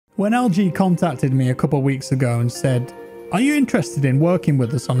When LG contacted me a couple of weeks ago and said, "Are you interested in working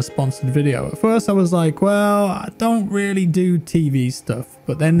with us on a sponsored video?" At first I was like, well, I don't really do TV stuff.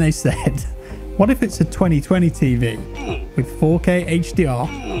 But then they said, what if it's a 2020 TV with 4K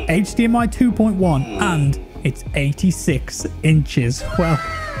HDR, HDMI 2.1 and it's 86 inches? Well,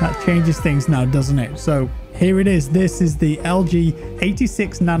 that changes things now, doesn't it? So here it is. This is the LG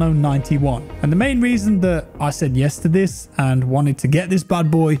 86 Nano 91. And the main reason that I said yes to this and wanted to get this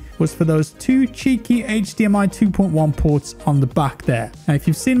bad boy was for those two cheeky HDMI 2.1 ports on the back there. Now, if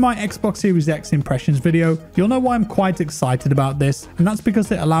you've seen my Xbox Series X impressions video, you'll know why I'm quite excited about this. And that's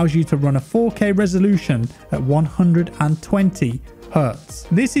because it allows you to run a 4K resolution at 120 Hertz.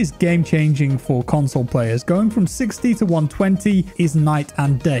 This is game changing for console players. Going from 60 to 120 is night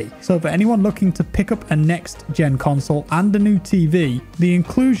and day. So for anyone looking to pick up a next gen console and a new TV, the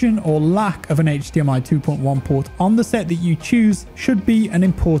inclusion or lack of an HDMI 2.1 port on the set that you choose should be an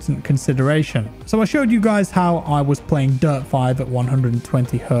important consideration. So I showed you guys how I was playing Dirt 5 at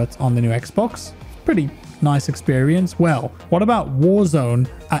 120 Hertz on the new Xbox. Pretty nice experience. Well, what about Warzone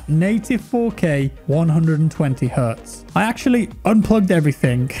at native 4K 120 Hertz? I actually unplugged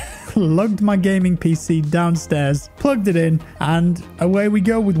everything, lugged my gaming PC downstairs, plugged it in, and away we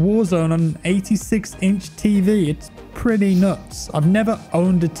go with Warzone on an 86-inch TV. It's pretty nuts. I've never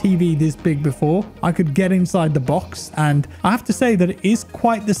owned a TV this big before. I could get inside the box, and I have to say that it is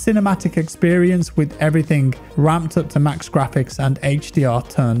quite the cinematic experience with everything ramped up to max graphics and HDR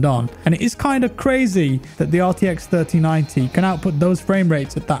turned on. And it is kind of crazy that the RTX 3090 can output those frame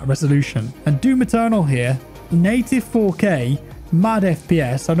rates at that resolution. And Doom Eternal here, native 4K, mad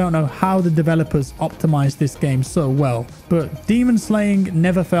FPS. I don't know how the developers optimized this game so well, but demon slaying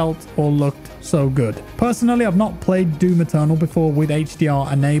never felt or looked so good. Personally, I've not played Doom Eternal before with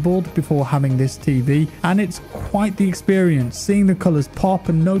HDR enabled before having this TV, and it's quite the experience seeing the colors pop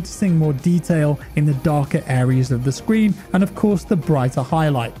and noticing more detail in the darker areas of the screen, and of course the brighter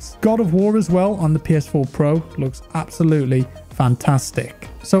highlights. God of War as well on the PS4 Pro looks absolutely fantastic.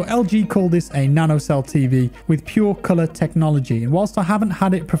 So LG call this a nanocell TV with pure color technology, and whilst I haven't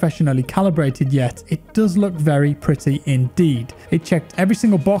had it professionally calibrated yet, it does look very pretty indeed. It checked every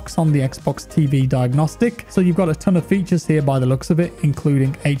single box on the Xbox TV diagnostic, so you've got a ton of features here by the looks of it,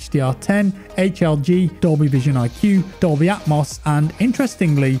 including HDR10, HLG, Dolby Vision IQ, Dolby Atmos, and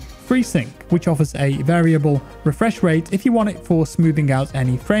interestingly, FreeSync, which offers a variable refresh rate if you want it for smoothing out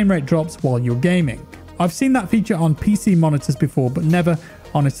any frame rate drops while you're gaming. I've seen that feature on PC monitors before, but never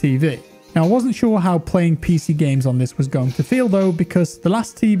on a TV. Now, I wasn't sure how playing PC games on this was going to feel though, because the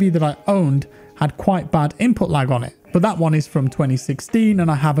last TV that I owned had quite bad input lag on it. But that one is from 2016 and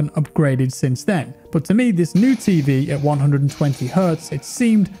I haven't upgraded since then. But to me, this new TV at 120 Hz, it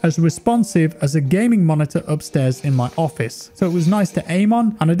seemed as responsive as a gaming monitor upstairs in my office. So it was nice to aim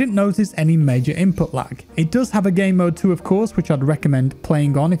on, and I didn't notice any major input lag. It does have a game mode too, of course, which I'd recommend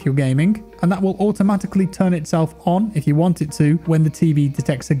playing on if you're gaming, and that will automatically turn itself on if you want it to when the TV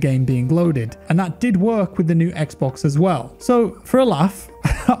detects a game being loaded. And that did work with the new Xbox as well. So for a laugh,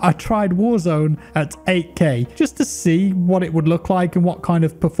 I tried Warzone at 8K just to see what it would look like and what kind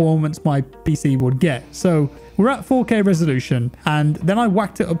of performance my PC would get. So we're at 4K resolution, and then I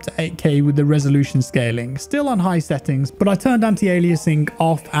whacked it up to 8K with the resolution scaling, still on high settings, but I turned anti-aliasing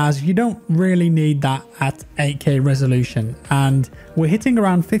off as you don't really need that at 8K resolution. And we're hitting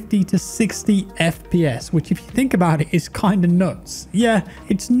around 50 to 60 FPS, which if you think about it is kind of nuts. Yeah,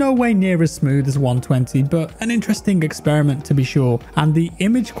 it's no way near as smooth as 120, but an interesting experiment to be sure. And the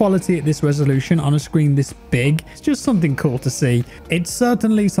image quality at this resolution on a screen this big is just something cool to see. It's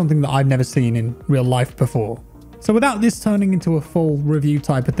certainly something that I've never seen in real life before. So without this turning into a full review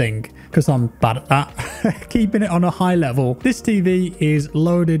type of thing, because I'm bad at that, keeping it on a high level, this TV is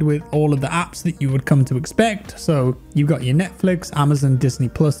loaded with all of the apps that you would come to expect. So you've got your Netflix, Amazon, Disney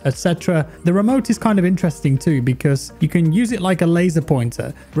Plus, etc. The remote is kind of interesting too, because you can use it like a laser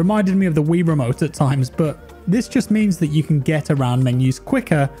pointer. Reminded me of the Wii remote at times, but this just means that you can get around menus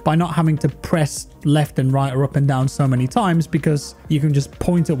quicker by not having to press left and right or up and down so many times, because you can just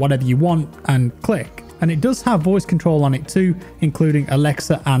point at whatever you want and click. And it does have voice control on it too, including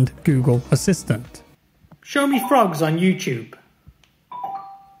Alexa and Google Assistant. Show me frogs on YouTube.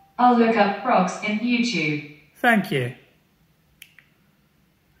 I'll look up frogs in YouTube. Thank you.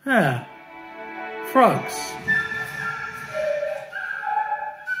 Ah, frogs.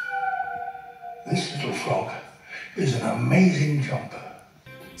 This little frog is an amazing jumper.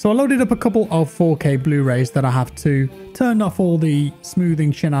 So I loaded up a couple of 4K Blu-rays that I have to turn off all the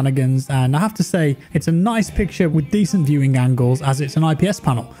smoothing shenanigans, and I have to say it's a nice picture with decent viewing angles as it's an IPS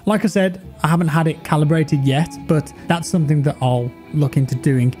panel. Like I said, I haven't had it calibrated yet, but that's something that I'll look into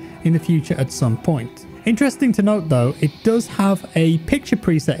doing in the future at some point. Interesting to note though, it does have a picture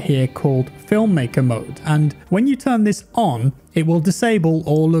preset here called Filmmaker Mode, and when you turn this on, it will disable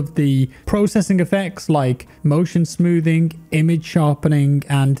all of the processing effects like motion smoothing, image sharpening,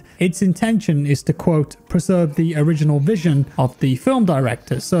 and its intention is to, quote, preserve the original vision of the film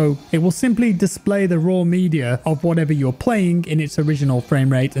director. So it will simply display the raw media of whatever you're playing in its original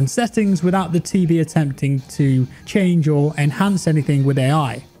frame rate and settings without the TV attempting to change or enhance anything with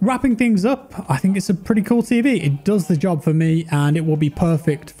AI. Wrapping things up, I think it's a pretty cool TV. It does the job for me, and it will be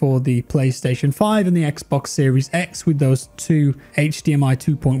perfect for the PlayStation 5 and the Xbox Series X with those two HDMI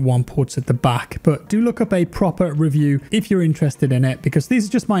 2.1 ports at the back. But do look up a proper review if you're interested in it, because these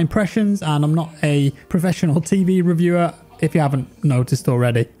are just my impressions and I'm not a professional TV reviewer, if you haven't noticed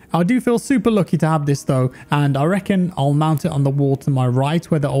already. I do feel super lucky to have this though, and I reckon I'll mount it on the wall to my right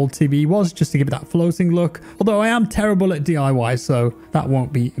where the old TV was, just to give it that floating look, although I am terrible at DIY, so that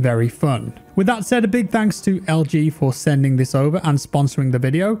won't be very fun. With that said, a big thanks to LG for sending this over and sponsoring the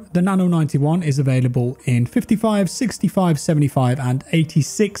video. The Nano 91 is available in 55, 65, 75 and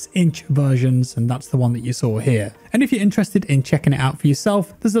 86-inch versions, and that's the one that you saw here. And if you're interested in checking it out for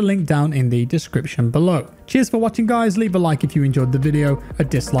yourself, there's a link down in the description below. Cheers for watching guys, leave a like if you enjoyed the video, a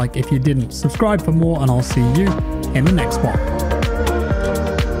dislike if you didn't. Subscribe for more and I'll see you in the next one.